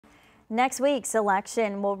Next week's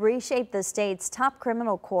election will reshape the state's top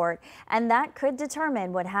criminal court, and that could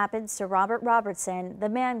determine what happens to Robert Roberson, the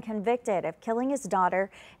man convicted of killing his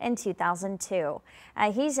daughter in 2002.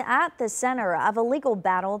 He's at the center of a legal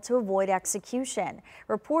battle to avoid execution.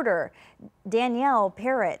 Reporter Danielle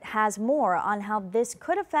Parrott has more on how this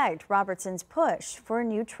could affect Robertson's push for a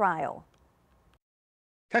new trial.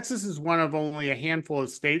 Texas is one of only a handful of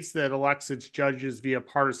states that elects its judges via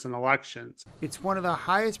partisan elections. It's one of the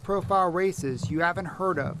highest profile races you haven't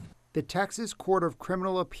heard of, the Texas Court of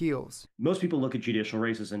Criminal Appeals. Most people look at judicial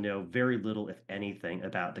races and know very little, if anything,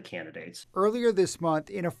 about the candidates. Earlier this month,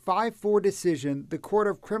 in a 5-4 decision, the Court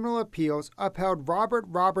of Criminal Appeals upheld Robert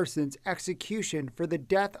Roberson's execution for the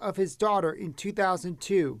death of his daughter in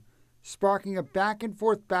 2002, sparking a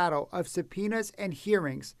back-and-forth battle of subpoenas and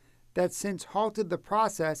hearings that since halted the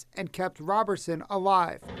process and kept Roberson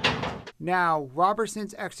alive. Now,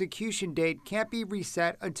 Roberson's execution date can't be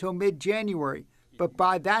reset until mid-January, but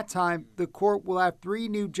by that time, the court will have 3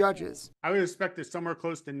 new judges. I would expect that somewhere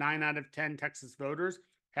close to 9 out of 10 Texas voters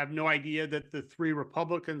have no idea that the 3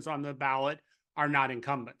 Republicans on the ballot are not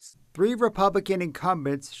incumbents. 3 Republican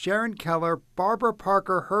incumbents, Sharon Keller, Barbara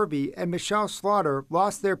Parker Hervey, and Michelle Slaughter,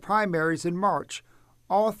 lost their primaries in March.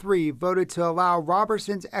 All 3 voted to allow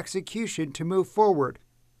Roberson's execution to move forward.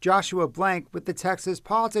 Joshua Blank with the Texas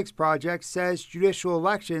Politics Project says judicial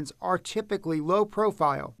elections are typically low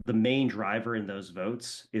profile. The main driver in those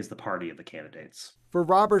votes is the party of the candidates. For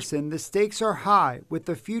Roberson, the stakes are high, with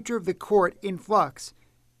the future of the court in flux.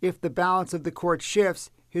 If the balance of the court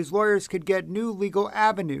shifts, his lawyers could get new legal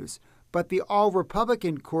avenues, but the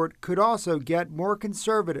all-Republican court could also get more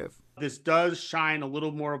conservative. This does shine a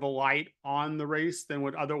little more of a light on the race than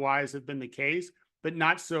would otherwise have been the case, but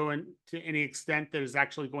not so to any extent that is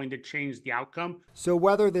actually going to change the outcome. So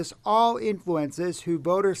whether this all influences who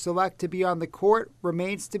voters select to be on the court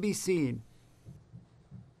remains to be seen.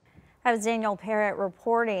 That was Danielle Parrott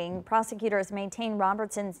reporting. Prosecutors maintain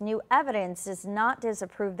Robertson's new evidence does not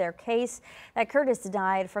disprove their case that Curtis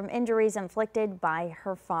died from injuries inflicted by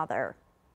her father.